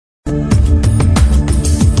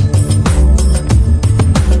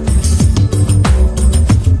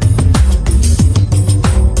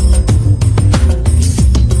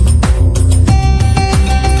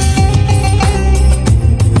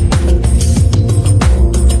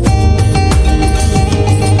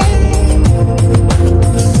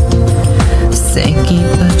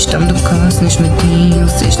докоснеш ме ти.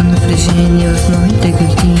 Усещам напрежение в моите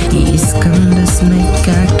гърди и искам да сме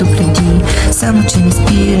както преди. Само че не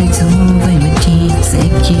спирай, целувай ме ти.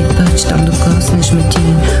 Всеки път, щом докоснеш ме ти.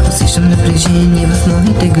 Усещам напрежение в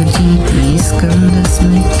моите гърди и искам да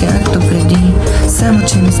сме както преди. Само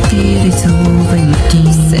че не спирай, целувай ме ти.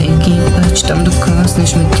 Всеки път, щом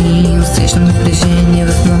докоснеш ме ти. Усещам напрежение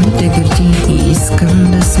в моите гърди и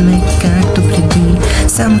искам да сме както преди.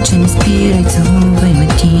 Само че не спирай, целувай ме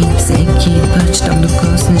ти. Всеки път, щом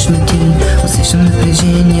докоснеш ме ти. Усещам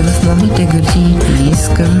напрежение в моите гърди и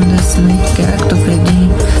искам да сме както преди.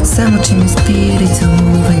 Само че не спирай,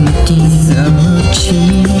 целувай ме ти.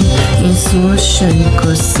 Замълчи и слушай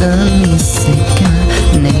гласа ми сега.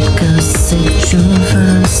 Нека се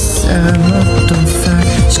чува само това.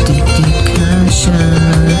 Ще ти кажа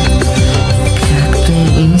както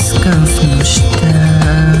искам в нощта.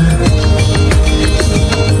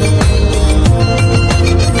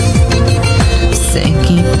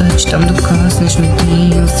 Всеки път, щом докоснеш ме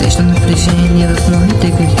ти. Усещам напрежение в моите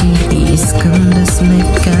гърди и искам да сме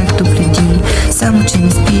както преди. Само че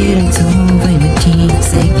не спирай, целувай ме ти.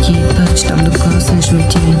 Всеки път, щом докоснеш ме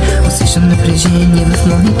ти. Усещам напрежение в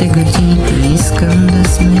моите гърди и искам да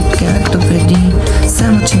сме както преди.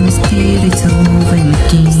 Само че не спирай, целувай ме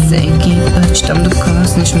ти. Всеки път, щом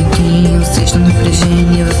докоснеш ме ти. Усещам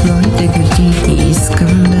напрежение в моите гърди и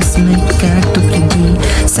искам да сме както преди.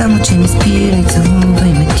 Само че не спирай,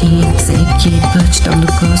 целувай ме ти. Всеки път, щом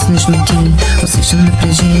докоснеш ме ти. Усещам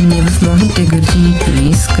напрежение в моите гърди и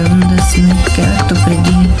искам да сме както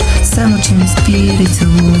преди. Само че не спирай,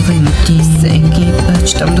 целувай ме ти. Всеки път,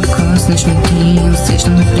 щом докоснеш ме ти.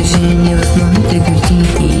 Усещам напрежение в моите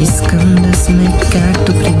гърди и искам да сме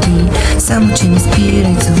както преди. Само че не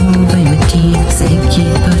спирай, целувай ме ти. Всеки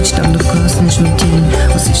път, щом докоснеш ме ти.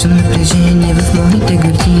 Усещам напрежение в моите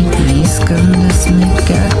гърди и искам да сме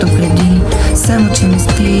както преди. Само че не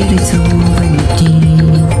спирай, целувай